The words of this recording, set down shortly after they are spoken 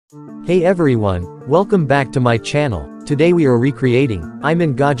Hey everyone, welcome back to my channel. Today we are recreating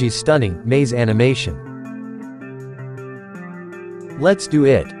Iman Gadzhi's stunning maze animation. Let's do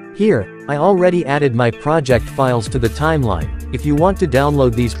it. Here, I already added my project files to the timeline. If you want to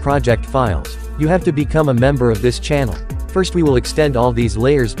download these project files, you have to become a member of this channel. First we will extend all these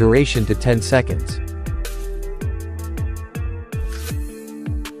layers duration to 10 seconds.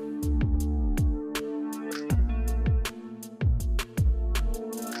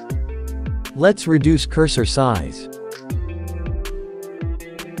 Let's reduce cursor size.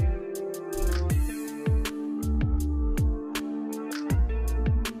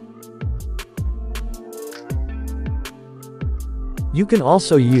 You can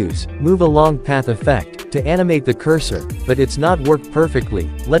also use move along path effect to animate the cursor, but it's not work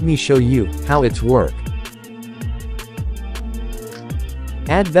perfectly. Let me show you how it's work.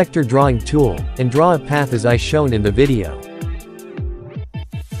 Add vector drawing tool and draw a path as I shown in the video.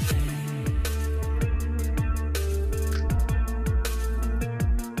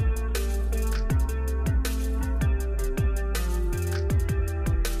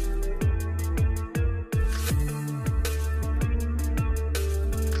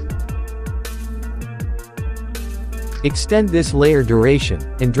 Extend this layer duration,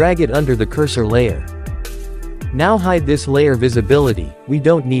 and drag it under the cursor layer. Now hide this layer visibility, we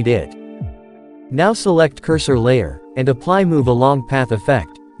don't need it. Now select cursor layer, and apply move along path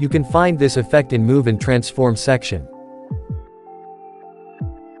effect. You can find this effect in move and transform section.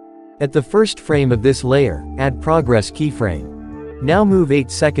 At the first frame of this layer, add progress keyframe. Now move 8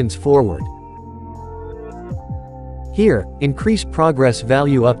 seconds forward. Here, increase progress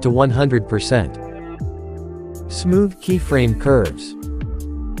value up to 100%. Smooth keyframe curves.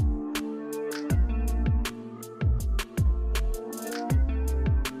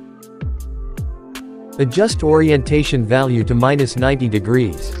 Adjust orientation value to -90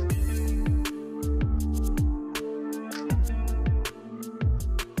 degrees.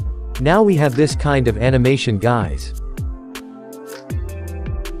 Now we have this kind of animation, guys.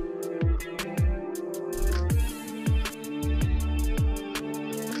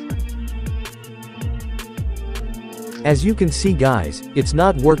 As you can see guys, it's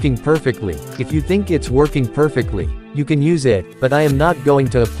not working perfectly. If you think it's working perfectly, you can use it, but I am not going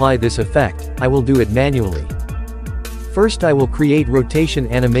to apply this effect, I will do it manually. First I will create rotation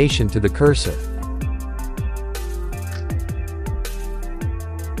animation to the cursor.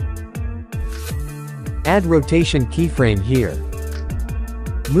 Add rotation keyframe here.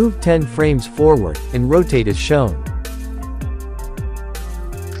 Move 10 frames forward, and rotate as shown.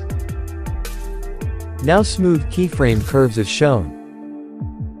 Now smooth keyframe curves as shown.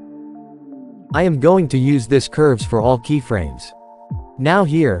 I am going to use this curves for all keyframes. Now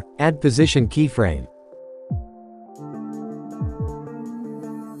here, add position keyframe.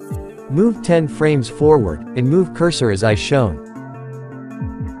 Move 10 frames forward, and move cursor as I shown.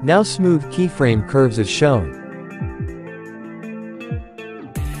 Now smooth keyframe curves as shown.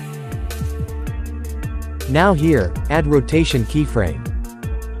 Now here, add rotation keyframe.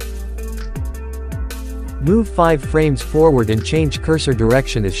 Move 5 frames forward and change cursor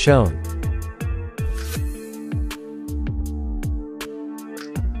direction as shown.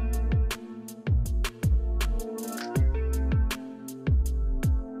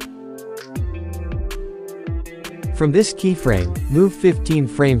 From this keyframe, move 15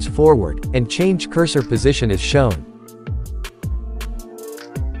 frames forward, and change cursor position as shown.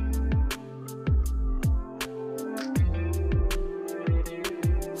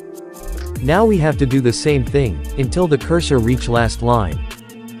 Now we have to do the same thing, until the cursor reach last line.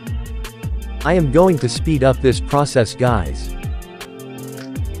 I am going to speed up this process guys.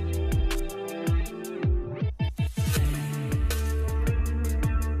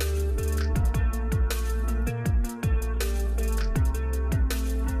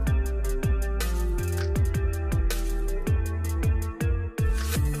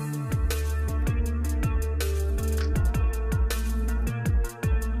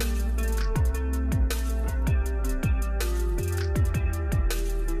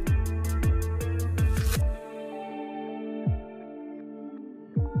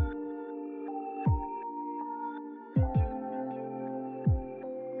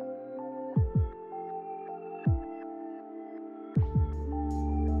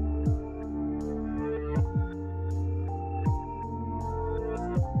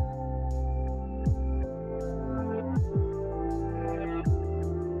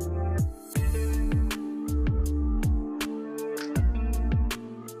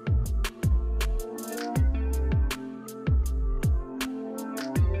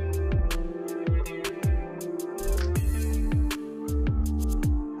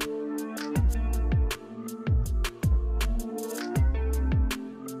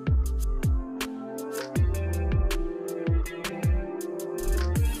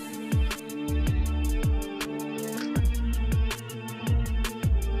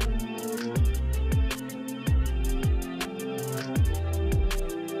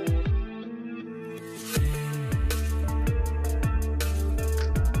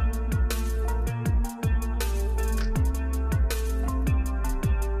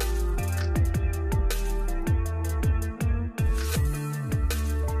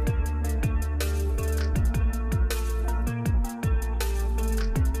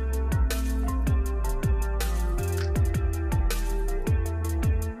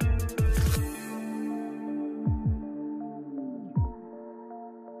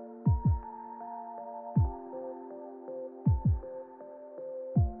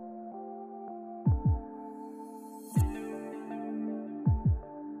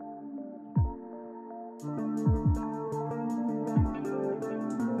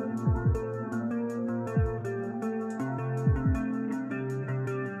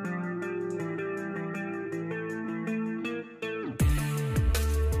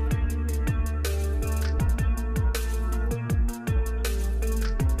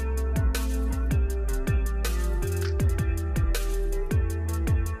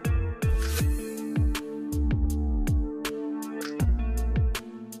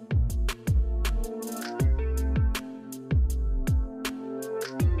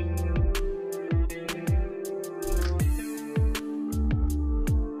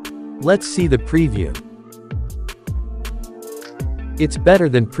 Let's see the preview. It's better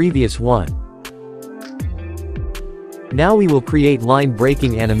than previous one. Now we will create line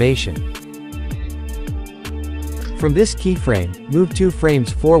breaking animation. From this keyframe, move 2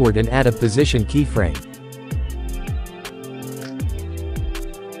 frames forward and add a position keyframe.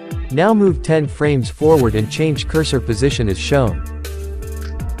 Now move 10 frames forward and change cursor position as shown.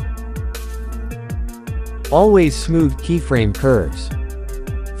 Always smooth keyframe curves.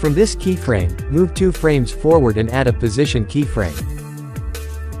 From this keyframe, move 2 frames forward and add a position keyframe.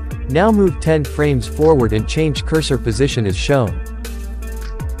 Now move 10 frames forward and change cursor position as shown.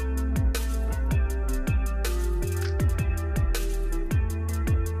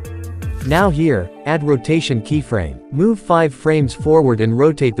 Now here, add rotation keyframe. Move 5 frames forward and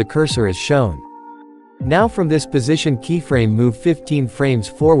rotate the cursor as shown. Now from this position keyframe move 15 frames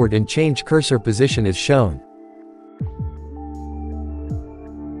forward and change cursor position as shown.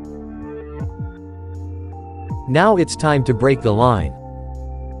 Now it's time to break the line.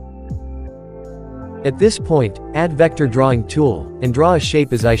 At this point, add vector drawing tool, and draw a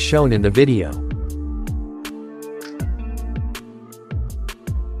shape as I shown in the video.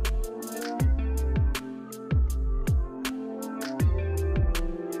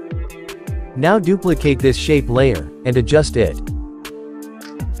 Now duplicate this shape layer, and adjust it.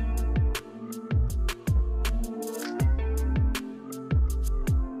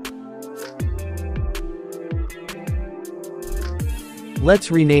 Let's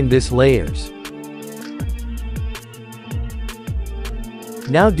rename this layers.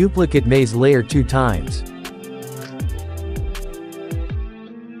 Now duplicate maze layer 2 times.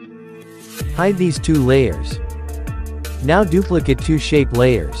 Hide these 2 layers. Now duplicate 2 shape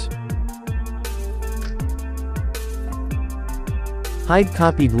layers. Hide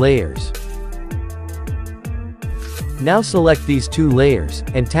copied layers. Now select these 2 layers,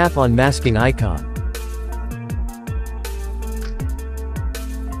 and tap on masking icon.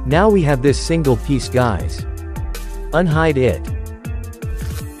 Now we have this single piece guys. Unhide it.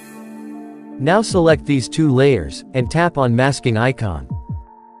 Now select these 2 layers, and tap on masking icon.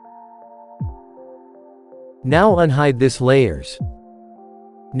 Now unhide this layers.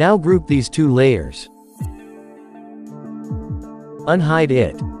 Now group these 2 layers. Unhide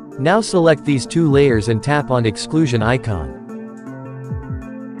it. Now select these 2 layers and tap on exclusion icon.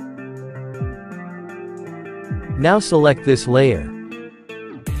 Now select this layer.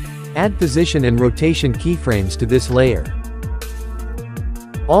 Add position and rotation keyframes to this layer.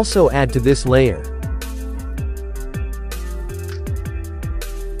 Also add to this layer.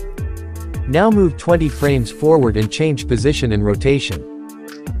 Now move 20 frames forward and change position and rotation.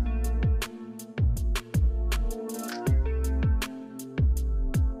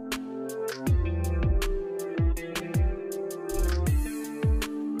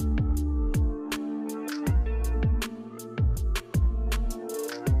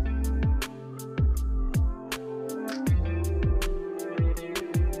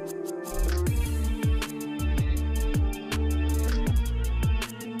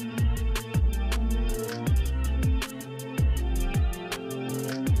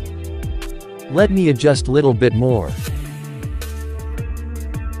 Let me adjust little bit more.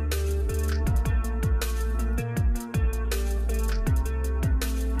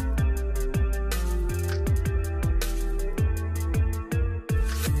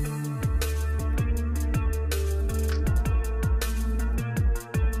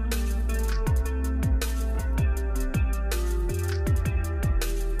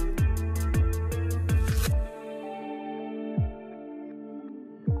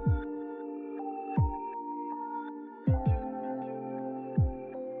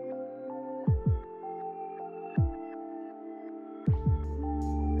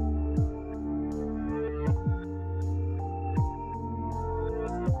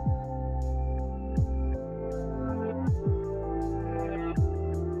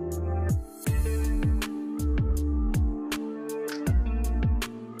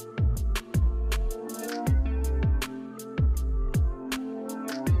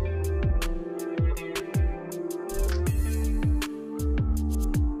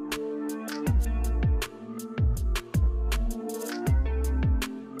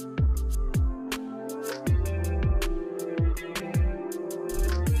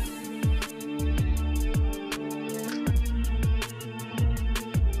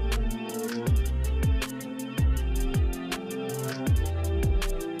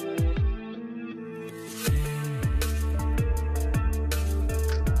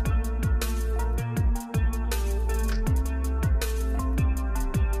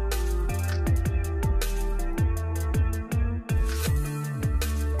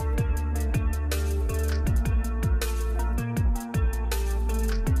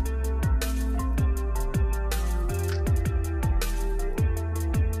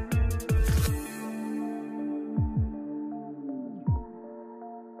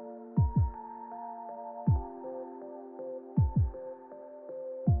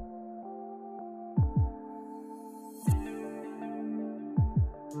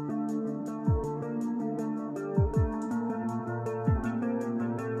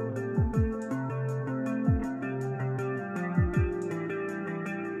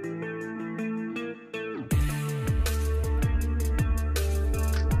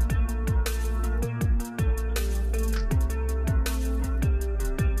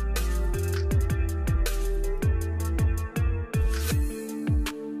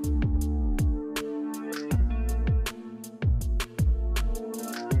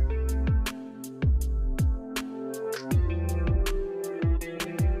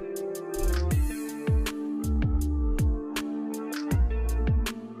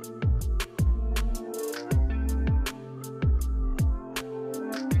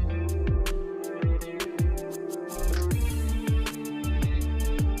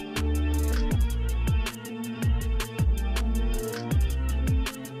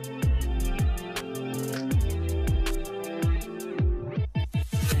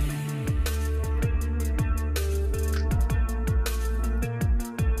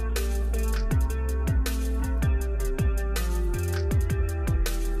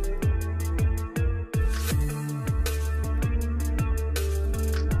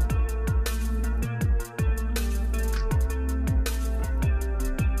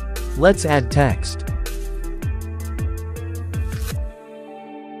 Let's add text.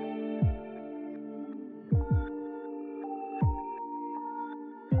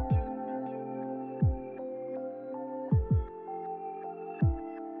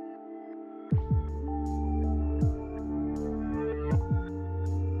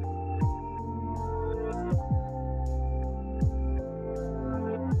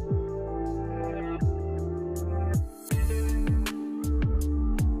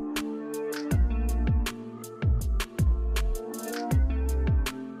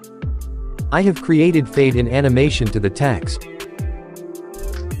 I have created fade in animation to the text.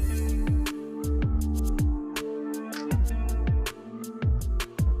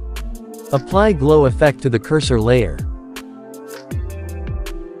 Apply glow effect to the cursor layer.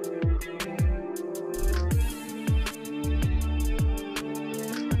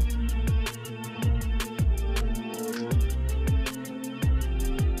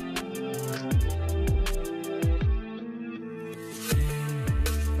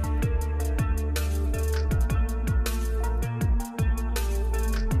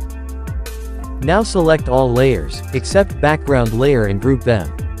 Now select all layers, except background layer, and group them.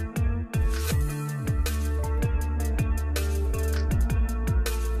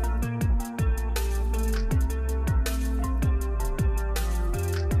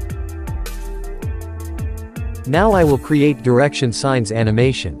 Now I will create direction signs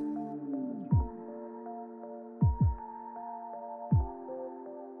animation.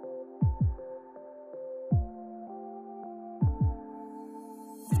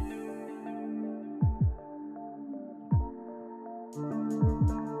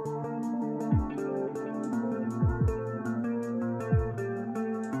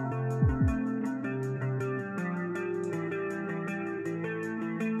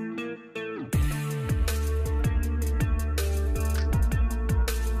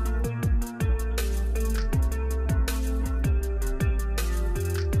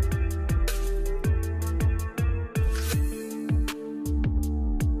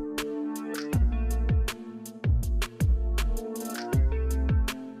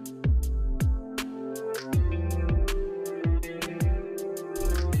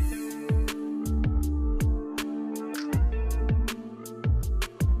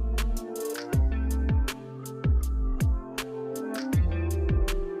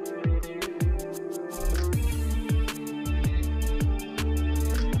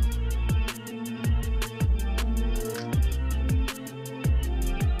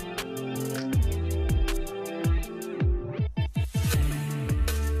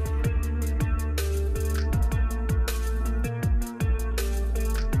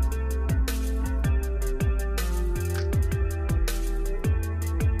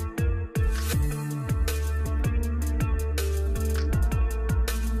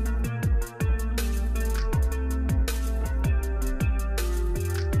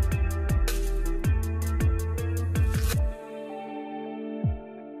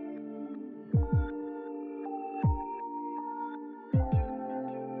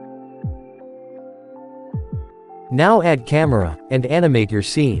 Now add camera, and animate your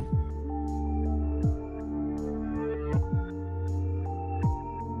scene.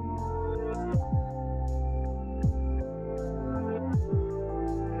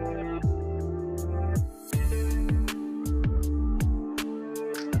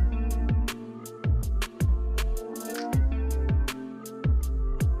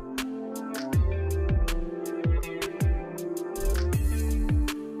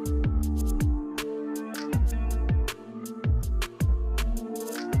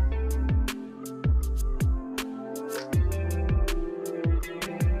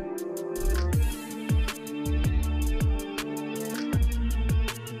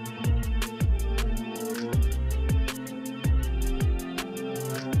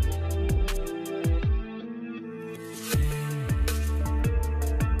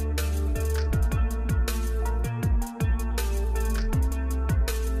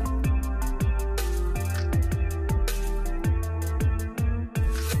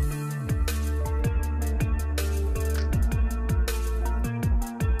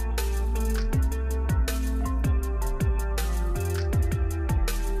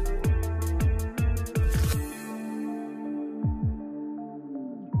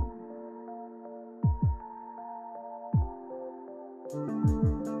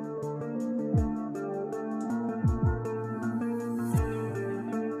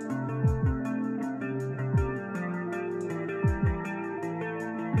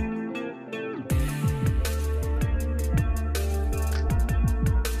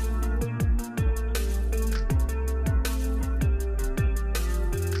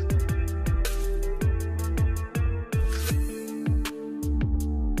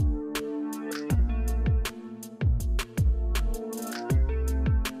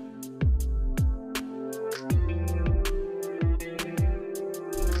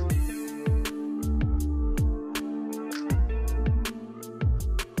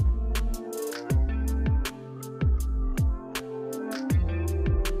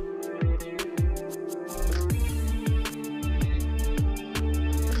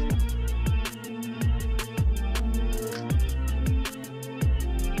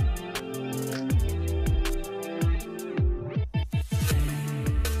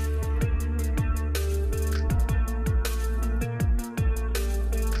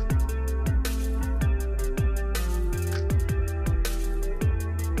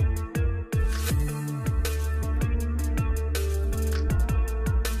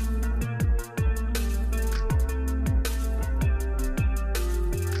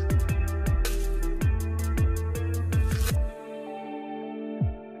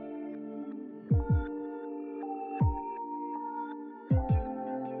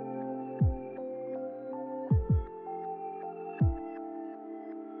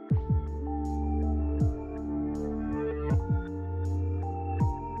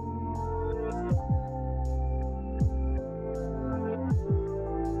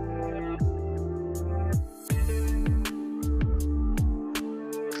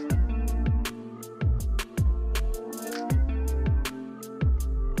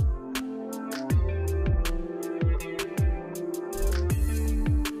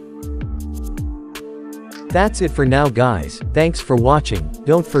 That's it for now guys, thanks for watching,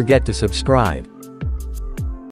 don't forget to subscribe.